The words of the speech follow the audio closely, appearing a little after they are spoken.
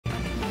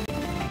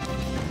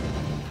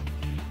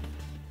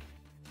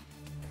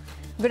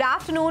Good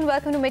afternoon.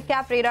 Welcome to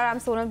Midcap Radar. I'm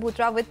Sonal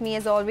Bhutra. With me,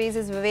 as always,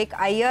 is Vivek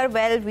Iyer.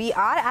 Well, we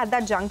are at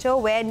that juncture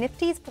where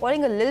Nifty is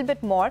falling a little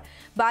bit more,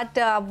 but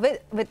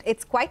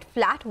it's quite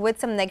flat with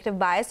some negative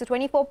bias. So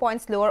 24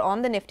 points lower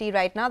on the Nifty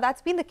right now.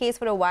 That's been the case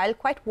for a while.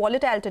 Quite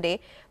volatile today.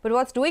 But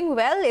what's doing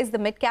well is the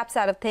mid-cap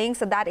side of things.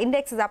 So that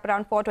index is up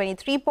around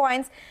 423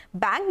 points.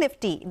 Bank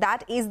Nifty,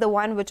 that is the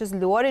one which is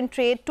lower in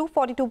trade.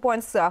 242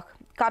 points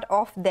cut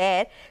off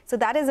there. So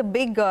that is a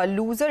big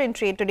loser in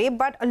trade today,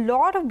 but a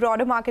lot of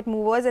broader market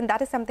movers, and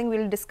that is something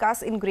we'll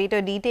discuss in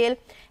greater detail.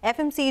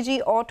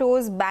 FMCG,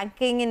 autos,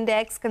 banking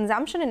index,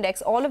 consumption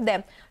index, all of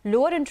them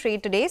lower in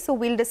trade today. So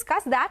we'll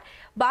discuss that.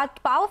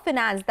 But Power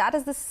Finance, that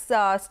is the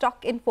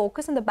stock in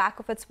focus on the back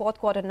of its fourth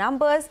quarter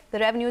numbers. The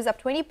revenue is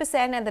up 20%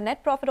 and the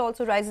net profit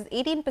also rises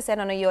 18%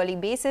 on a yearly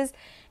basis.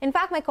 In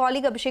fact, my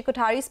colleague Abhishek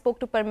Kothari spoke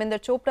to Parminder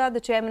Chopra,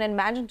 the chairman and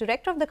managing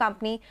director of the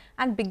company,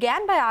 and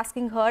began by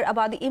asking her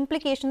about the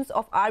implications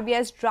of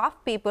RBI's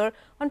draft paper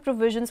on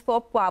provisions for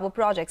power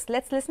projects.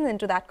 Let's listen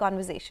into that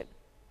conversation.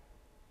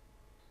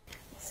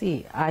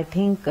 See, I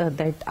think that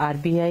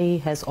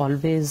RBI has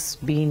always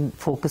been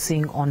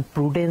focusing on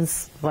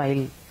prudence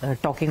while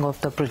talking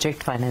of the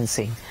project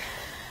financing.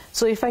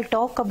 So if I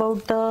talk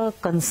about the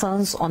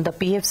concerns on the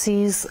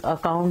PFC's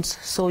accounts,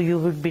 so you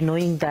would be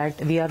knowing that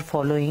we are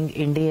following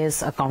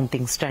India's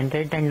accounting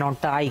standard and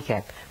not the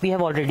ICAP. We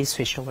have already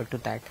switched over to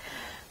that.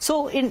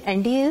 So in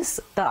NDAs,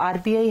 the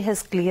RBI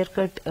has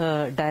clear-cut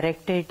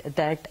directed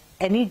that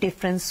any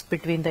difference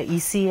between the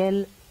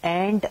ECL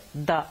and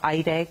the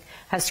IRAC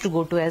has to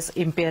go to as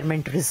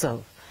impairment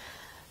reserve.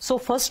 So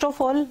first of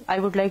all, I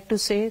would like to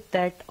say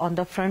that on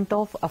the front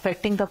of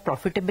affecting the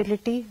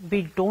profitability,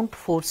 we don't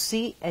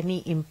foresee any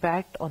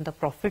impact on the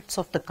profits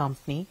of the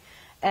company,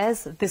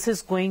 as this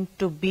is going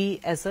to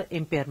be as an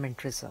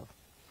impairment reserve.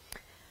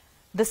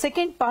 The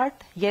second part,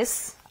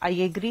 yes, I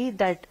agree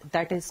that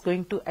that is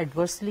going to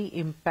adversely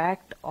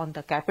impact on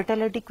the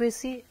capital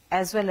adequacy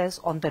as well as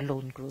on the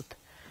loan growth.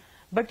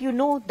 But you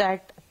know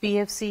that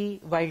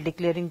PFC, while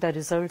declaring the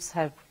results,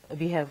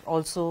 we have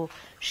also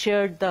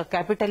shared the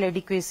capital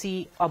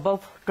adequacy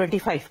above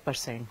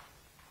 25%.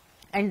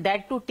 And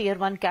that to Tier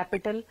 1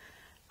 capital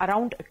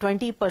around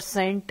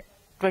 20%,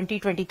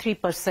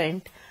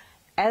 23%,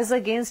 as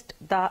against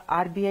the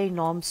RBI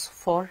norms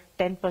for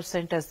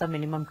 10% as the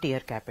minimum tier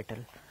capital.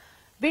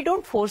 We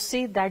don't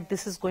foresee that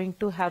this is going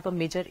to have a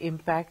major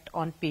impact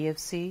on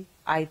PFC,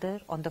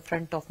 either on the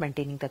front of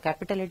maintaining the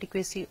capital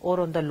adequacy or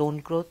on the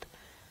loan growth.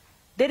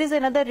 There is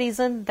another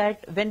reason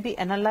that when we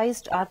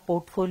analyzed our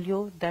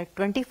portfolio, that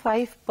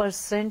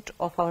 25%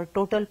 of our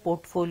total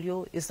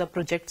portfolio is the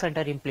projects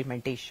under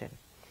implementation.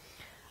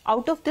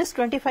 Out of this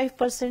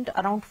 25%,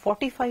 around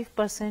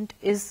 45%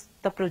 is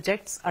the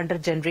projects under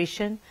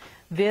generation,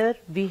 where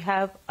we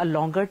have a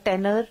longer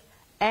tenor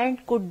and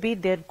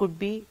there could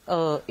be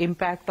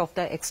impact of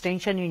the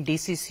extension in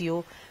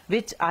DCCO,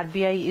 which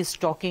RBI is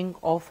talking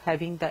of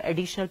having the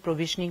additional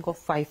provisioning of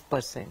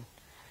 5%.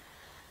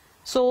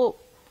 So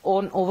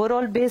on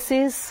overall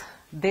basis,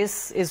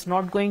 this is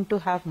not going to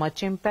have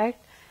much impact,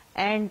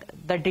 and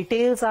the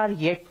details are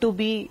yet to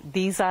be,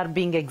 these are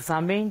being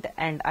examined,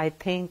 and I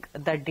think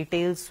the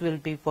details will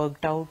be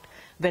worked out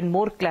when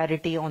more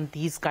clarity on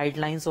these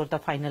guidelines or the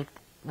final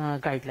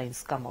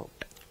guidelines come out.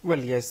 Well,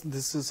 yes,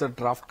 this is a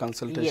draft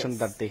consultation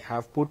that they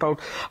have put out.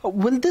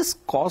 Will this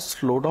cause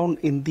slowdown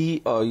in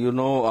the,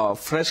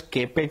 fresh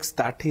capex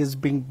that is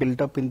being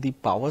built up in the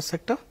power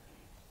sector?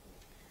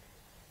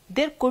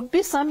 There could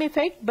be some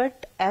effect,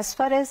 but as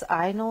far as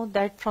I know,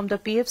 that from the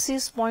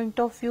PFC's point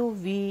of view,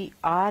 we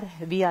are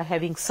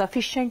having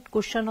sufficient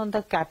cushion on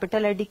the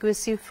capital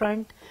adequacy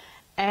front,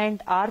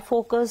 and our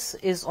focus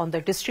is on the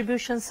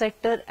distribution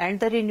sector and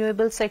the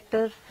renewable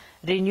sector.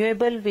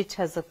 Renewable, which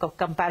has a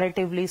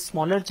comparatively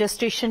smaller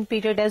gestation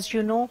period, as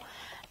you know,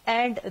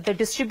 and the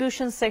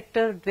distribution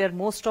sector, where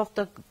most of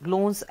the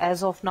loans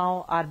as of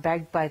now are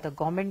backed by the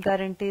government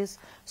guarantees.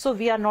 So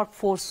we are not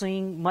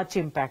foreseeing much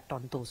impact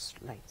on those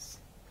lines.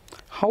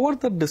 How are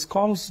the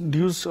DISCOMs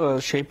dues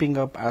shaping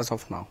up as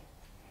of now?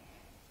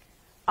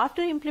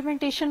 After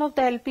implementation of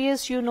the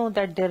LPS, you know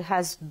that there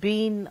has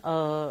been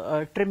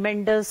a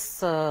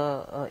tremendous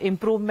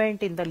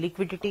improvement in the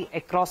liquidity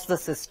across the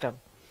system.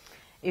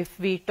 If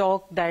we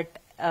talk that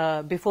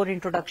before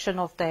introduction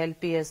of the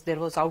LPS, there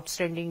was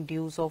outstanding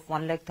dues of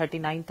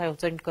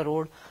 1,39,000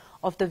 crore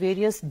of the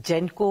various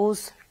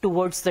GENCOs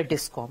towards the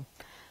DISCOM.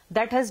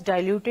 That has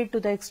diluted to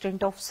the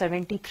extent of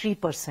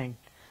 73%.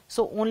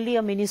 So only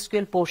a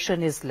minuscule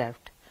portion is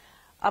left.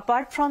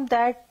 Apart from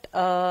that,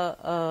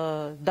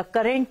 the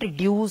current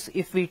dues,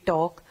 if we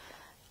talk,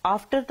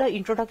 after the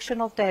introduction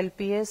of the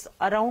LPS,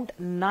 around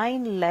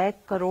 9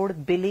 lakh crore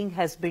billing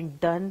has been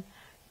done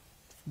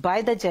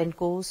by the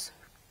GENCOs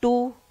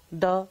to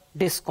the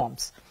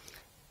DISCOMs.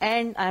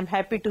 And I'm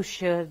happy to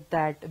share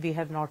that we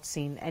have not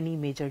seen any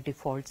major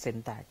defaults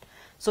in that.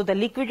 So the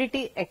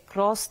liquidity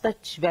across the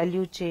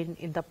value chain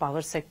in the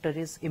power sector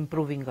is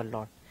improving a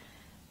lot.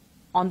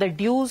 On the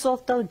dues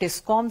of the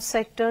DISCOM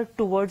sector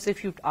towards,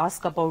 if you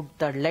ask about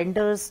the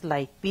lenders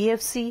like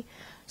PFC,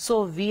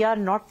 so we are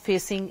not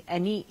facing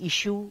any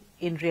issue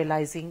in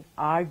realizing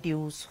our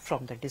dues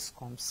from the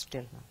discoms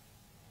till now.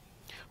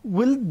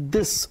 Will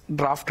this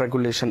draft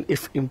regulation,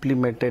 if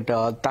implemented,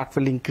 that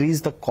will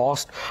increase the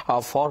cost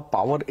for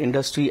power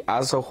industry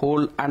as a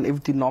whole, and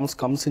if the norms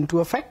comes into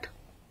effect?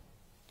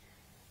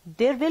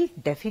 There will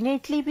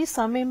definitely be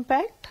some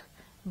impact,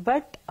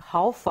 but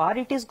how far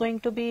it is going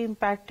to be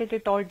impacted,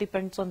 it all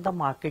depends on the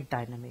market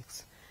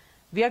dynamics.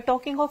 We are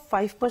talking of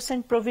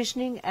 5%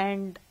 provisioning,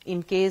 and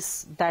in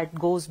case that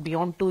goes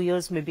beyond 2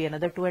 years, maybe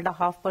another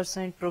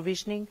 2.5%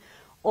 provisioning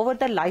over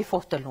the life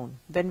of the loan.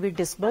 When we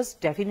disburse,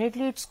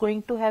 definitely it's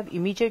going to have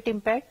immediate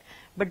impact,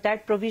 but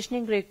that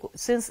provisioning,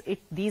 since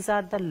these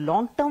are the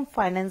long-term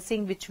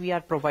financing which we are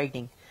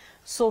providing,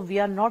 so we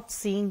are not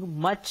seeing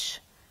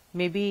much,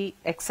 maybe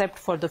except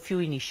for the few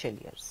initial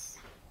years.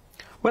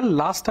 Well,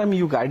 last time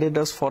you guided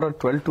us for a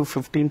 12 to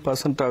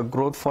 15%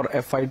 growth for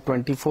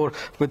FY24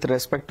 with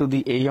respect to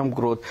the AUM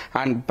growth,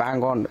 and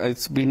bang on,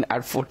 it's been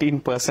at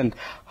 14%.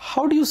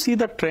 How do you see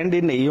the trend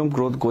in AUM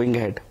growth going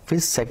ahead?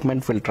 Which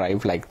segment will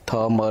drive, like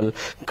thermal,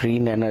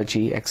 green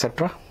energy,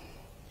 etc.?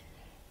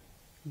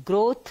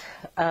 Growth,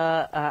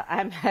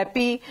 I'm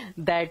happy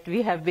that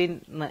we have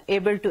been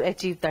able to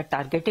achieve the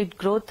targeted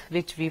growth,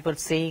 which we were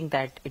saying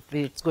that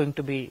it's going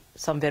to be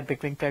somewhere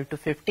between 12 to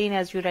 15,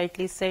 as you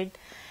rightly said.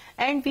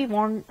 And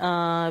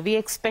we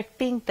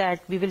expecting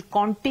that we will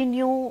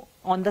continue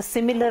on the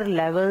similar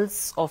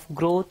levels of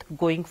growth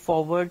going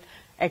forward,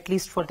 at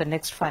least for the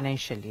next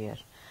financial year.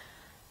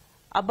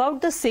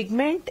 About the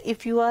segment,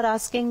 if you are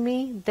asking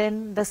me,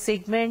 then the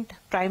segment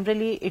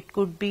primarily it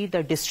could be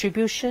the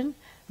distribution,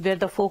 where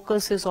the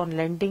focus is on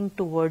lending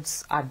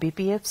towards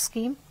RBPF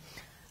scheme.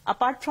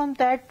 Apart from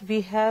that,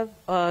 we are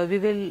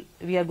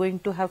going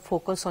to have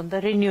focus on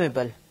the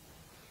renewable.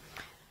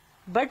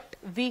 But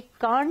we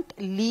can't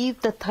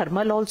leave the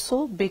thermal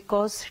also,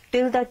 because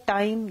till the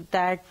time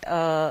that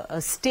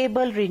a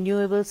stable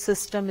renewable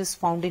system is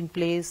found in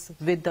place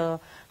with the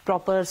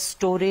proper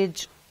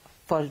storage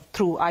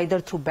either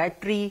through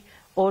battery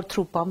or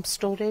through pump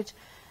storage,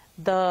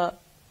 the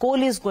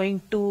coal is going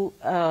to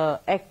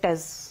act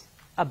as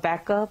a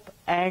backup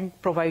and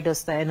provide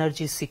us the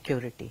energy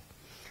security.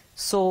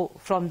 So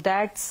from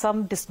that,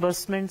 some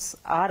disbursements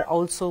are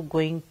also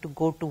going to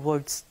go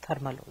towards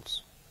thermal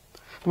also.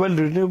 Well,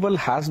 renewable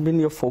has been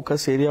your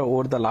focus area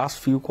over the last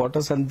few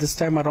quarters, and this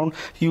time around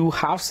you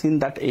have seen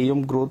that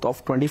AUM growth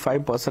of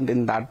 25%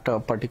 in that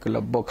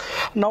particular book.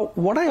 Now,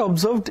 what I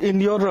observed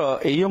in your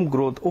AUM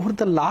growth over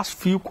the last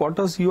few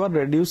quarters, you are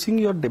reducing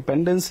your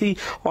dependency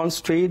on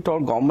state or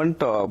government,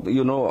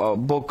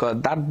 book.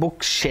 That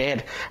book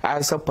share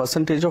as a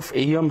percentage of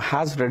AUM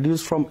has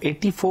reduced from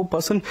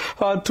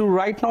 84% to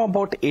right now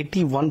about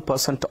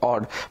 81%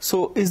 odd.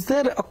 So, is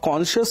there a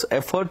conscious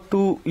effort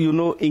to,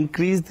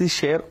 increase the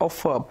share of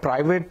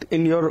private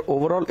in your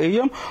overall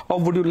AUM, or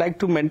would you like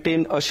to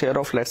maintain a share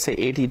of, let's say,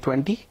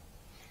 80-20?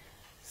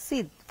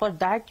 See, for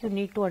that you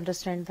need to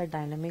understand the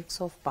dynamics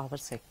of power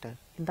sector.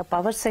 In the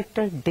power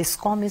sector,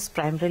 DISCOM is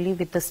primarily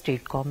with the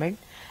state government,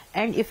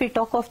 and if we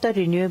talk of the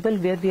renewable,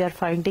 where we are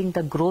finding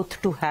the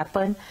growth to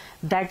happen,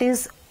 that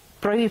is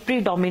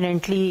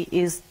predominantly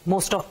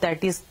most of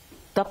that is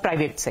the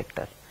private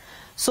sector.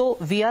 So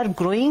we are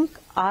growing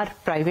our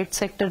private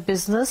sector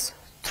business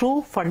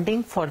through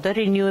funding for the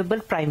renewable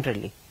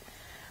primarily.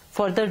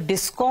 For the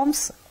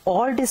DISCOMs,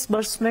 all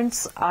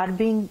disbursements are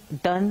being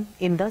done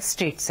in the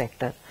state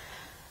sector.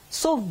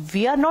 So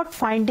we are not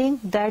finding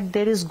that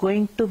there is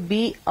going to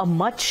be a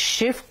much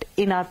shift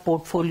in our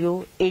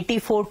portfolio,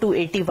 84 to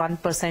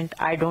 81%.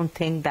 I don't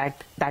think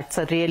that's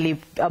a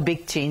really a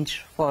big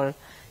change for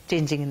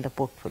changing in the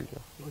portfolio.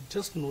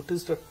 Just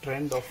noticed a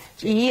trend of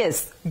change.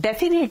 Yes,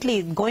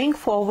 definitely. Going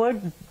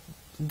forward,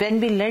 when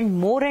we lend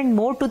more and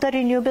more to the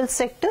renewable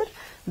sector,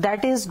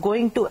 that is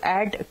going to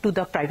add to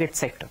the private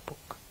sector book.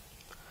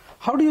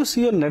 How do you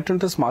see your net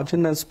interest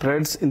margin and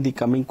spreads in the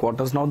coming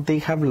quarters? Now, they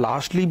have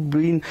largely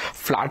been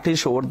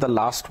flattish over the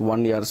last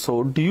 1 year.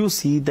 So, do you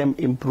see them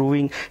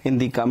improving in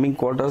the coming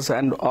quarters?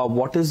 And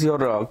what is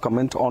your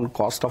comment on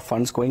cost of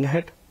funds going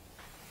ahead?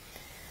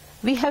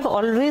 We have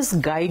always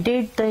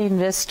guided the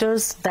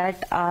investors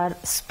that our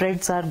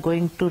spreads are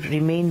going to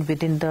remain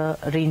within the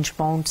range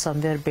bound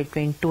somewhere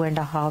between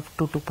 2.5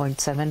 to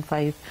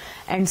 2.75,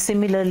 and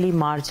similarly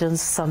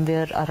margins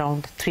somewhere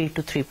around 3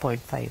 to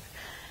 3.5.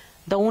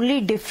 The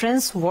only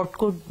difference what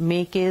could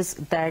make is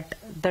that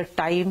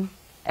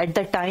at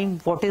the time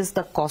what is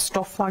the cost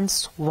of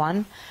funds,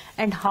 one,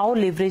 and how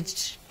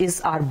leveraged is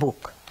our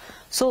book.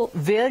 So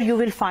where you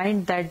will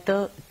find that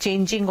the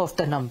changing of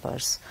the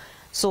numbers.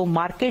 So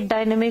market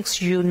dynamics,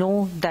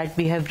 that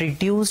we have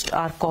reduced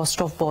our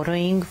cost of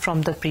borrowing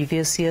from the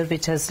previous year,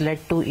 which has led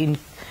to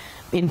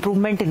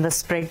improvement in the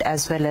spread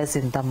as well as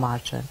in the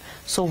margin.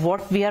 So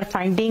what we are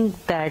finding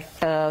that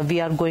we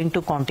are going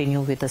to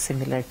continue with a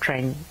similar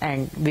trend,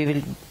 and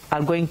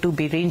are going to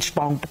be range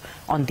bound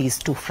on these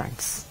two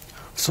fronts.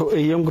 So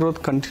AUM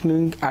growth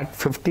continuing at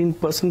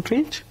 15%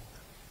 range?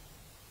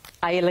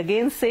 I'll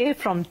again say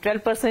from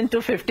 12% to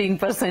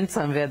 15%,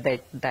 somewhere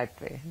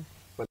that way.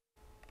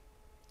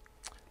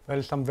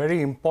 Well, some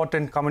very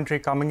important commentary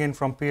coming in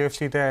from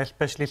PFC there,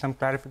 especially some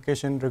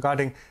clarification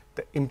regarding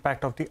the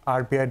impact of the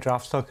RBI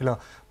draft circular.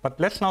 But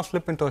let's now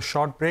slip into a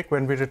short break.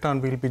 When we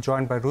return, we'll be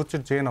joined by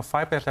Ruchit Jain of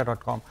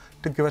 5paisa.com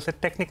to give us a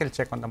technical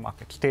check on the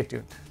market. Stay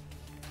tuned.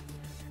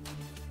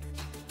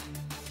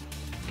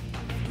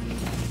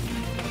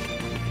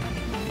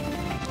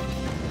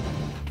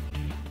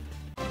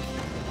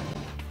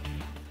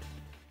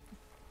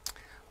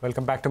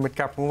 Welcome back to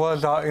Midcap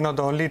Movers.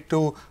 The only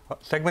two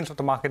segments of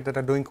the market that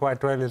are doing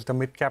quite well is the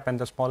mid-cap and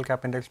the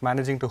small-cap index,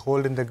 managing to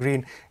hold in the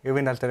green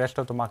even as the rest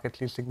of the market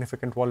sees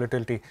significant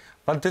volatility.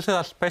 But this is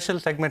a special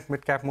segment,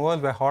 Midcap Movers,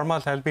 where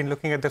Hormaz has been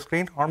looking at the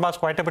screen. Hormaz,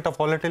 quite a bit of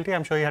volatility.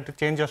 I'm sure you had to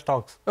change your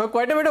stocks.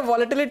 Quite a bit of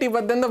volatility,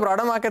 but then the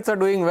broader markets are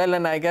doing well,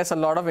 and I guess a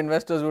lot of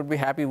investors would be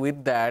happy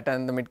with that.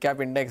 And the mid-cap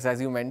index,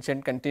 as you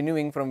mentioned,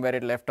 continuing from where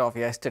it left off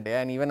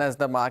yesterday. And even as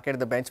the market,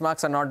 the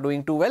benchmarks are not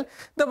doing too well,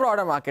 the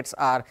broader markets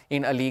are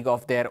in a league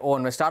of their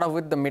own. We start off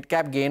with the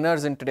mid-cap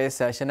gainers in today's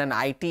session, and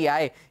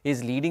ITI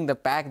is leading the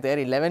pack there,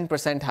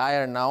 11%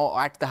 higher now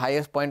at the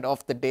highest point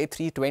of the day,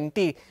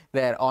 320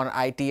 there on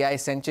ITI.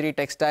 Century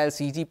Textiles,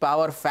 CG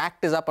Power,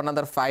 Fact is up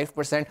another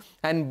 5%,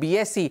 and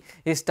BSE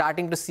is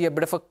starting to see a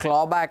bit of a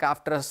clawback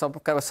after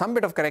some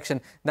bit of correction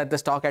that the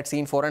stock had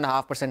seen,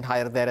 4.5%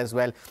 higher there as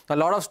well. A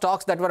lot of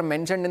stocks that were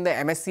mentioned in the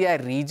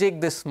MSCI rejig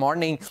this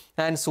morning,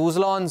 and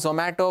Suzlon,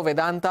 Zomato,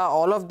 Vedanta,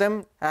 all of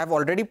them have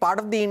already part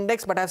of the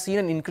index but have seen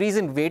an increase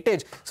in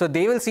weightage. So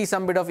they will see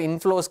some bit of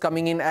inflows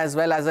coming in as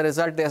well. As a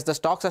result, the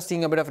stocks are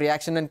seeing a bit of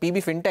reaction, and PB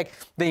Fintech,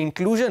 the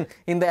inclusion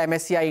in the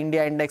MSCI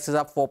India index is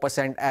up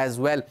 4% as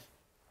well.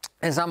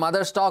 And some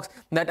other stocks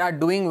that are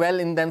doing well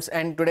in them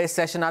and today's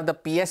session are the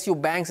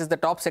PSU banks is the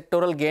top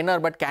sectoral gainer,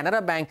 but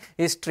Canara Bank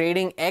is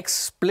trading X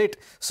split.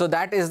 So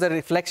that is the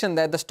reflection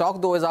there. The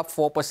stock though is up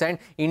 4%.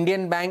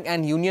 Indian Bank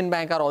and Union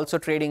Bank are also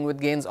trading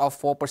with gains of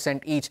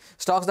 4% each.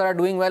 Stocks that are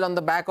doing well on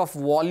the back of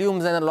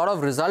volumes and a lot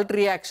of result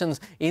reactions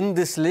in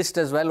this list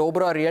as well.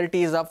 Oberoi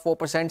Realty is up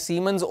 4%.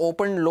 Siemens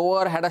opened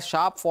lower, had a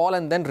sharp fall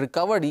and then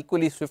recovered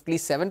equally swiftly,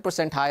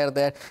 7% higher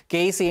there.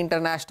 KEC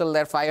International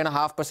there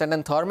 5.5%,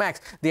 and Thermax,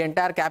 the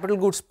entire capital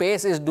goods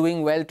space, is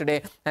doing well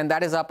today, and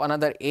that is up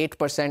another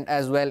 8%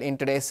 as well in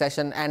today's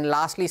session. And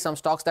lastly, some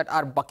stocks that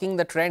are bucking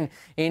the trend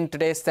in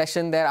today's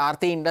session there,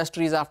 Aarti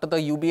Industries after the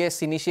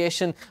UBS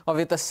initiation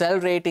with a sell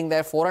rating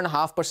there,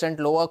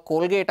 4.5% lower.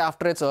 Colgate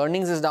after its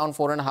earnings is down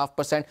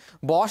 4.5%.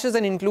 Bosch is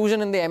an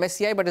inclusion in the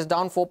MSCI but is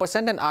down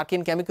 4%, and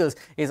Archean Chemicals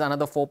is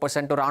another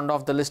 4% to round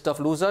off the list of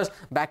losers.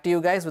 Back to you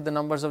guys with the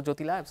numbers of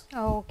Jyoti Labs.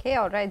 Okay,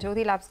 all right,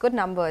 Jyoti Labs, good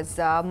numbers.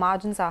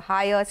 Margins are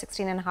higher,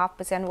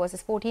 16.5%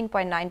 versus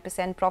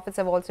 14.9%. Profits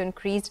have also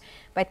increased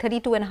by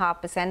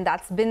 32.5%.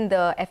 That's been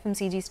the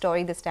FMCG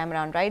story this time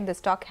around, right? The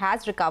stock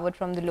has recovered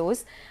from the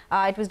lows.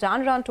 It was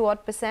down around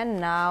 2%,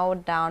 now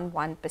down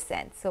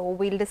 1%. So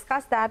we'll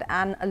discuss that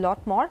and a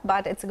lot more.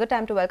 But it's a good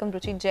time to welcome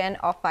Ruchit Jain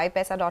of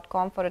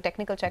 5paisa.com for a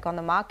technical check on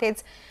the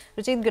markets.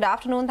 Ruchit, good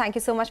afternoon. Thank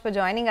you so much for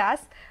joining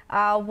us.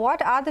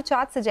 What are the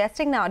charts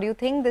suggesting now? Do you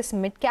think this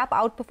mid-cap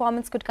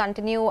outperformance could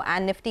continue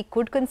and Nifty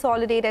could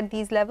consolidate at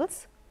these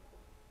levels?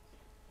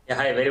 Yeah,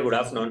 hi, very good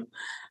afternoon.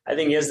 I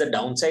think, yes, the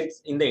downside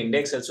in the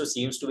index also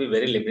seems to be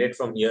very limited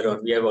from here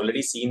on. We have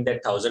already seen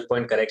that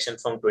 1,000-point correction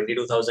from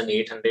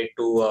 22,800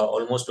 to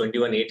almost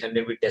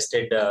 21,800 we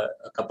tested a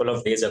couple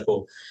of days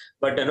ago.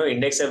 But,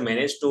 index have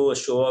managed to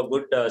show a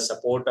good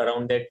support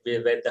around that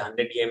where the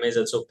 100 EMA is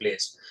also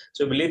placed.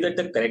 So, I believe that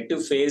the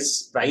corrective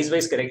phase,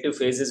 price-wise corrective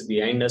phase is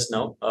behind us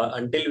now.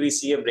 Until we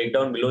see a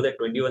breakdown below the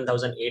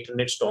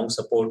 21,800 strong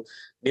support,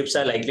 dips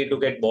are likely to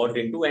get bought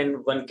into,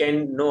 and one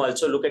can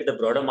also look at the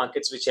broader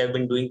markets which have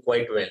been doing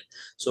quite well.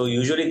 So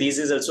usually this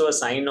is also a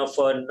sign of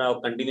a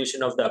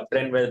continuation of the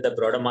uptrend where the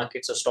broader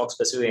markets or stock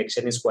specific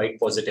action is quite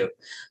positive.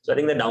 So I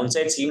think the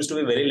downside seems to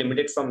be very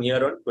limited from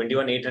here on.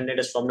 21,800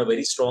 has formed a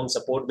very strong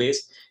support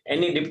base.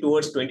 Any dip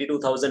towards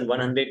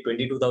 22,100,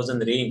 22,000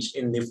 range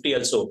in Nifty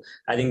also,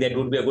 I think that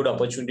would be a good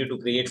opportunity to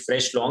create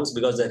fresh longs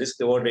because the risk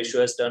reward ratio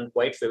has turned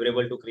quite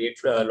favorable to create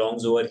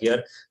longs over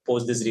here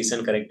post this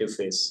recent corrective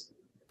phase.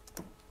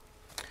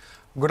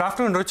 Good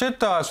afternoon,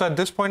 Ruchit. So at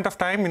this point of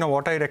time,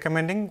 what are you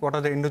recommending? What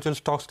are the individual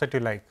stocks that you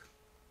like?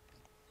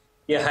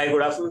 Yeah, hi,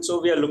 good afternoon. So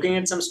we are looking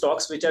at some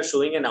stocks which are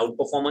showing an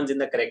outperformance in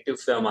the corrective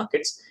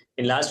markets.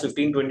 In last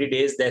 15-20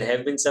 days, there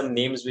have been some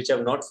names which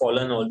have not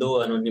fallen,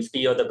 although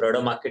Nifty or the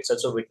broader markets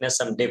also witnessed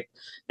some dip.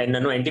 And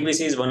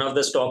NTPC is one of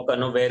the stock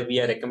where we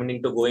are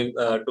recommending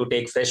to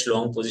take fresh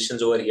long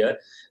positions over here.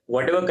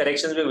 Whatever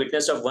corrections we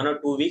witnessed of 1 or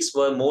 2 weeks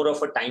were more of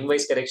a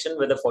time-wise correction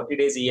where the 40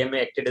 days EMA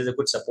acted as a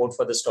good support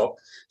for the stock.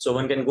 So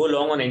one can go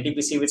long on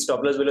NTPC with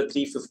stop loss below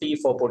 350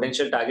 for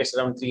potential targets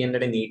around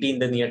 380 in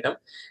the near term.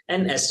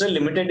 And Astral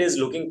Limited is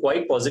looking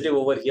quite positive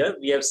over here.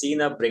 We have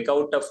seen a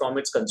breakout from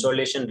its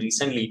consolidation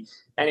recently.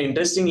 And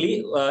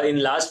interestingly,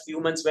 in last few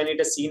months, when it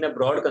has seen a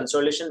broad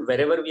consolidation,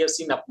 wherever we have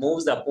seen up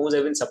moves, the up moves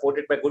have been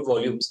supported by good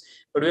volumes.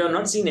 But we have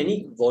not seen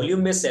any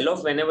volume-based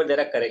sell-off whenever there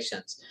are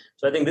corrections.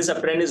 So I think this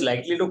uptrend is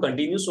likely to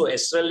continue. So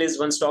Astral is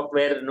one stock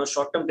where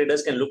short-term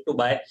traders can look to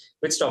buy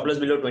with stop loss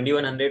below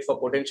 2100 for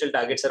potential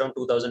targets around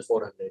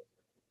 2400.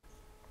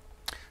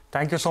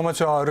 Thank you so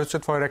much,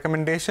 Richard, for your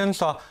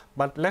recommendations.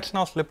 But let's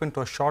now slip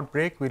into a short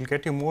break. We'll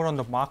get you more on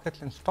the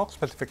markets and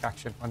stock-specific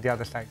action on the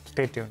other side.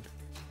 Stay tuned.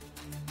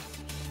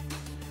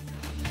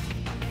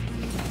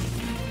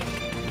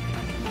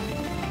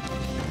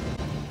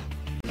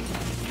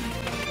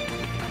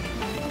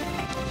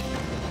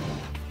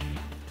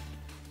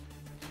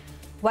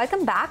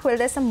 Welcome back. Well,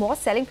 there's some more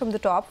selling from the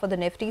top for the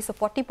Nifty. So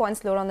 40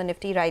 points lower on the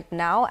Nifty right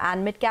now.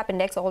 And mid-cap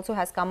index also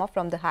has come up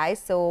from the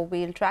highs. So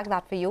we'll track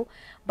that for you.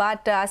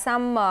 But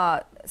some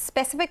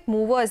specific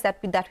movers that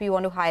we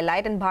want to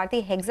highlight, and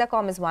Bharti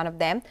Hexacom is one of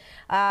them.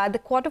 The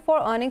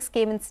Q4 earnings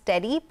came in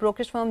steady.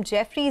 Brokerage firm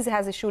Jefferies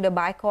has issued a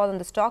buy call on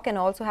the stock and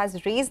also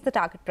has raised the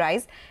target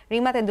price.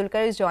 Reema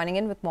Tendulkar is joining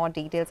in with more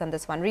details on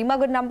this one. Reema,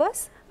 good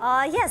numbers?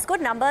 Yes,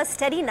 good numbers,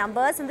 steady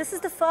numbers, and this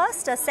is the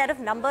first set of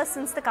numbers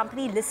since the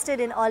company listed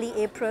in early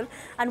April.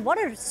 And what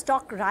a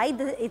stock ride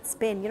it's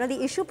been. You know,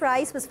 the issue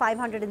price was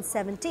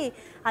 570,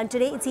 and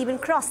today it's even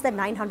crossed the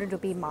 900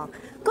 rupee mark.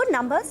 Good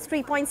numbers,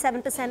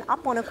 3.7%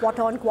 up on a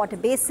quarter-on-quarter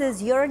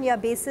basis, year-on-year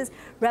basis.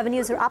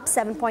 Revenues are up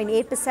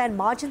 7.8%.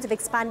 Margins have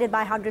expanded by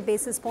 100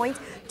 basis points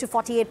to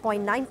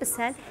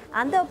 48.9%,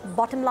 and the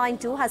bottom line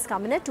too has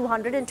come in at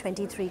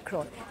 223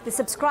 crore. The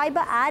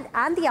subscriber add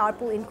and the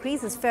ARPU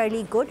increase is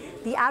fairly good.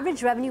 The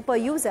average revenue per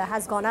user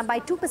has gone up by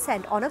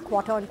 2% on a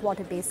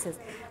quarter-on-quarter basis.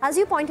 As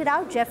you pointed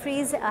out,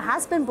 Jefferies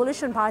has been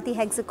bullish on Bharti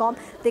Hexacom.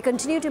 They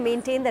continue to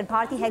maintain that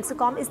Bharti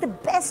Hexacom is the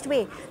best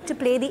way to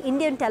play the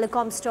Indian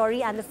telecom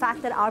story, and the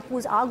fact that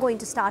ARPUs are going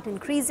to start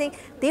increasing.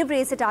 They've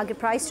raised the target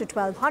price to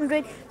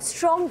 1200.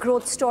 Strong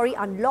growth story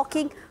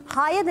unlocking.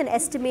 Higher than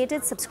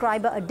estimated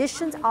subscriber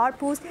additions,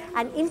 ARPUs,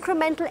 and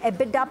incremental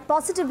EBITDA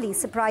positively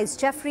surprised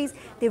Jefferies.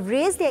 They've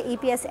raised their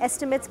EPS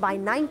estimates by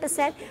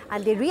 9%,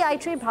 and they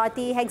reiterate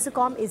Bharti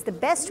Hexacom is the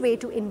best way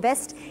to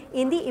invest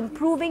in the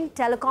improving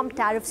telecom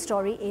tariff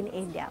story in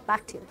India.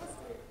 Back to you.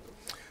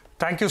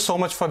 Thank you so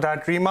much for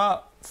that,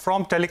 Reema.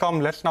 From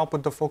telecom, let's now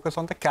put the focus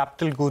on the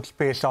capital goods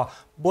space.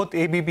 Both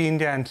ABB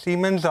India and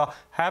Siemens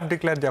have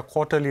declared their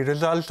quarterly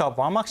results.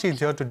 Vamakshi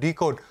is here to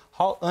decode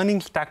how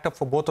earnings stacked up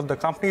for both of the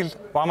companies.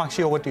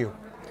 Vamakshi, over to you.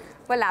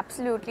 Well,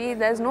 absolutely.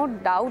 There's no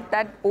doubt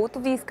that both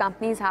of these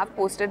companies have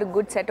posted a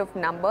good set of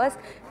numbers.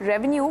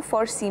 Revenue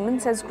for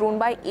Siemens has grown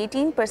by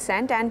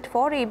 18%, and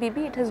for ABB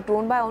it has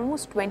grown by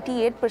almost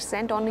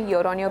 28% on a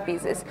year-on-year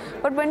basis.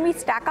 But when we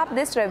stack up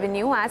this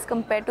revenue as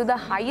compared to the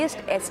highest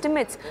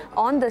estimates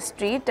on the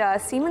street,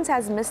 Siemens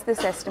has missed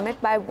this estimate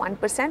by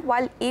 1%,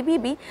 while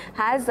ABB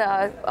has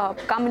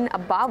come in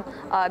above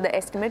the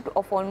estimate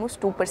of almost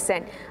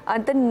 2%.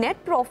 The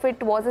net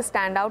profit was a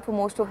standout for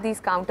most of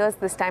these counters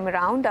this time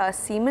around.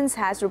 Siemens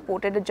has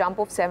reported a jump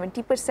of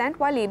 70%,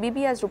 while ABB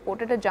has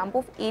reported a jump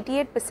of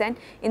 88%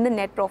 in the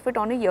net profit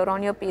on a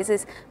year-on-year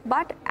basis.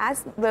 But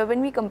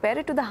when we compare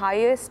it to the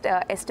highest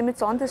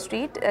estimates on the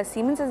street,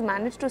 Siemens has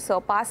managed to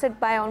surpass it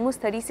by almost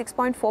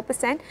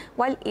 36.4%,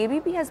 while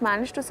ABB has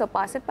managed to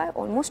surpass it by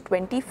almost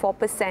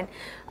 24%.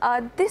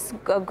 This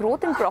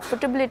growth in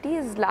profitability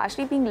is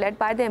largely being led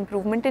by the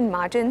improvement in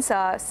margins.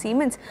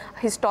 Siemens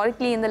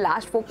historically in the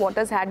last 4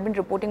 quarters had been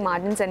reporting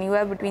margins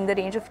anywhere between the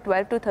range of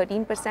 12 to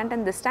 13%,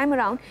 and this time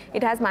around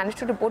it has managed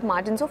to report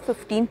margins of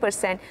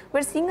 15%.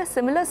 We're seeing a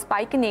similar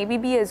spike in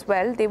ABB as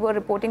well. They were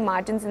reporting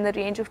margins in the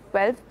range of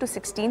 12 to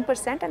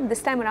 16%, and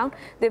this time around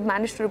they've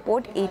managed to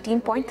report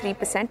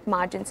 18.3%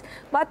 margins.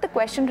 But the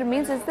question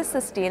remains, is this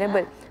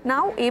sustainable?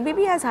 Now, ABB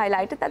has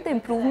highlighted that the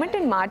improvement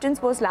in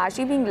margins was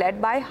largely being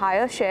led by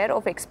higher share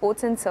of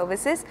exports and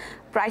services,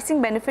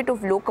 pricing benefit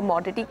of low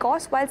commodity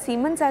costs, while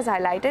Siemens has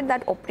highlighted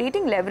that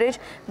operating leverage,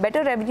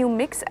 better revenue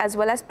mix, as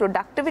well as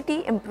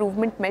productivity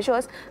improvement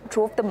measures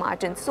drove the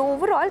margins. So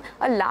overall,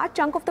 a large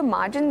chunk of the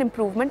margin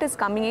improvement is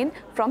coming in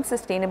from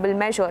sustainable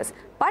measures.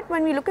 But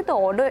when we look at the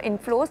order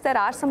inflows, there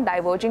are some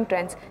diverging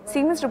trends.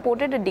 Siemens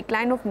reported a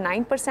decline of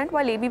 9%,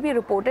 while ABB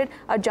reported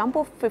a jump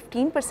of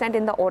 15%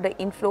 in the order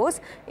inflows.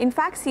 In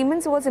fact,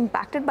 Siemens was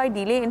impacted by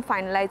delay in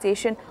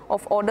finalization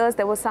of orders.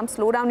 There was some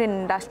slowdown in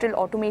industrial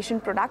automation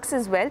products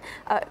as well.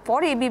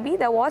 For ABB,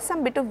 there was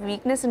some bit of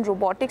weakness in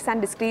robotics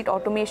and discrete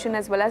automation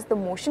as well as the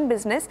motion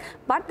business,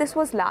 but this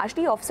was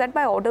largely offset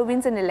by order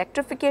wins in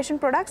electrification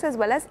products as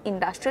well as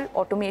industrial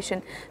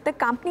automation. The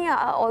company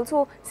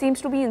also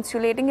seems to be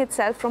insulating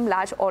itself from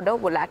large order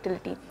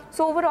volatility.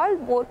 So overall,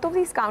 both of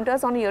these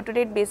counters on a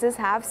year-to-date basis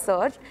have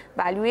surged.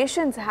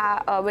 Valuations,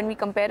 when we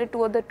compare it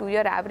to the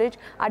 2-year average,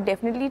 are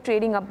definitely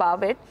trading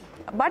above it.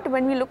 But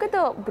when we look at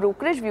the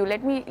brokerage view,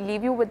 let me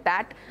leave you with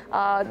that.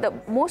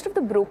 Most of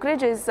the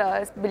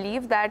brokerages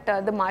believe that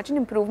the margin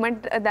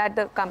improvement that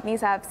the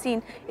companies have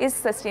seen is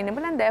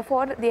sustainable, and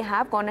therefore they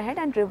have gone ahead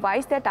and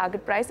revised their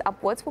target price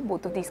upwards for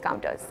both of these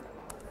counters.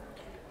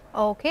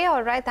 Okay,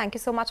 all right. Thank you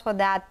so much for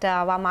that,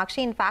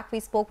 Vamakshi. In fact,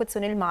 we spoke with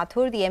Sunil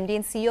Mathur, the MD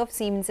and CEO of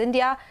Siemens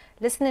India.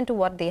 Listen into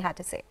what they had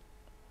to say.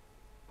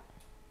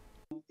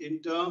 In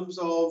terms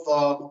of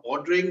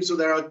ordering, so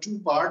there are 2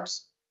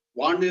 parts.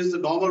 One is the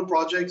normal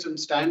projects and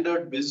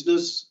standard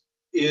business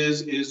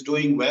is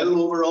doing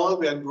well overall.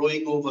 We are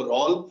growing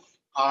overall.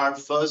 Our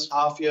first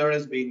half year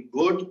has been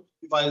good.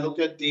 if I look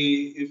at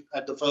the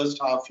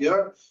first half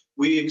year,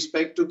 we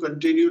expect to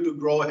continue to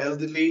grow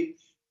healthily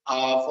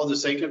for the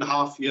second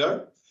half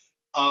year.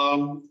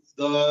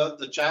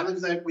 The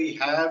challenge that we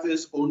have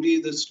is only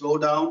the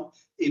slowdown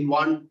in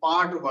one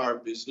part of our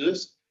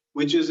business,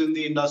 which is in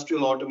the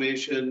industrial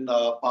automation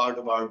part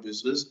of our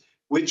business,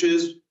 which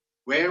is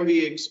where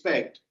we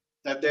expect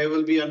that there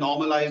will be a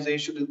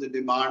normalization in the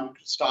demand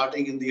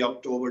starting in the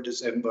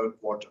October-December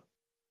quarter.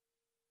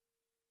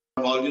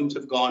 Volumes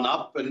have gone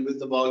up, and with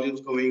the volumes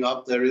going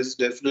up, there is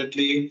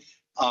definitely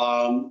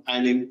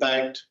an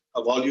impact,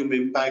 a volume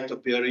impact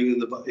appearing in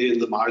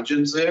the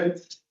margins there.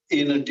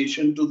 In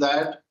addition to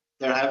that,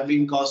 there have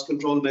been cost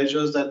control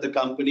measures that the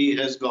company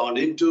has gone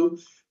into,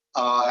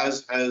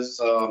 has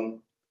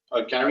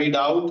carried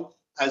out,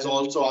 as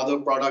also other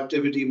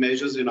productivity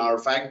measures in our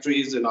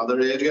factories and other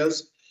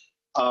areas.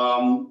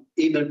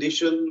 In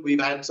addition,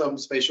 we've had some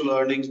special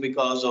earnings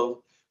because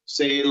of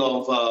sale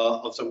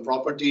of some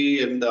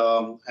property and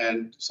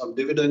some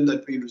dividend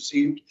that we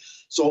received.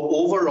 So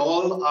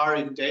overall, our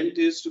intent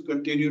is to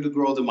continue to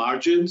grow the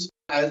margins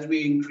as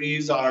we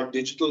increase our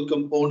digital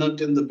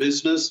component in the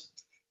business.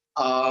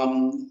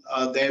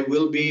 There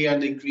will be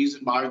an increase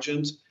in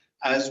margins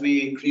as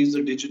we increase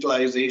the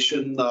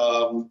digitalization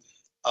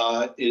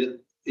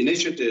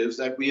initiatives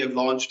that we have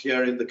launched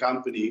here in the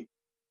company.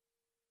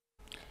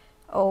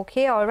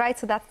 Okay, all right.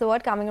 So that's the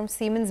word coming from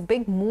Siemens.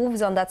 Big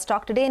moves on that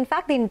stock today. In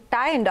fact, the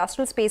entire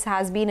industrial space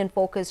has been in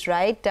focus,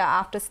 right?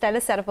 After stellar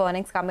set of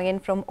earnings coming in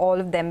from all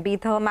of them, be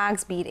it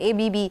Thermax, be it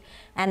ABB,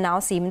 and now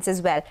Siemens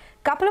as well.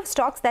 Couple of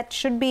stocks that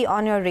should be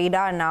on your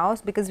radar now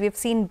because we've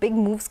seen big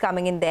moves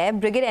coming in there.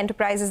 Brigade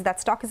Enterprises,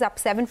 that stock is up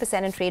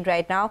 7% in trade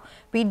right now.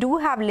 We do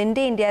have Linde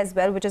India as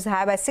well, which is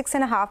high by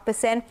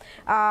 6.5%.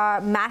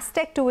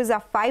 Mastech 2 is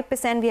up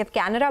 5%. We have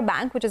Canara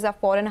Bank, which is up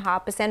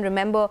 4.5%.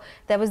 Remember,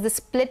 there was the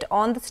split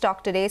on the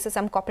stock today, so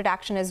some corporate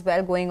action as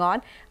well going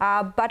on.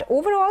 But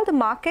overall, the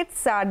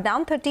markets are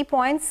down 30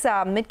 points.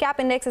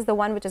 Mid-cap index is the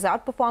one which is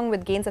outperforming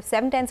with gains of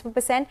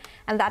 0.7%,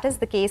 and that is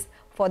the case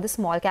for the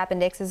small cap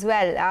index as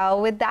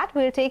well. With that,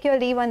 we'll take your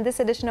leave on this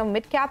edition of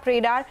Mid Cap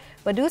Radar,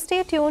 but do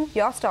stay tuned,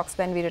 your stocks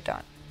when we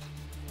return.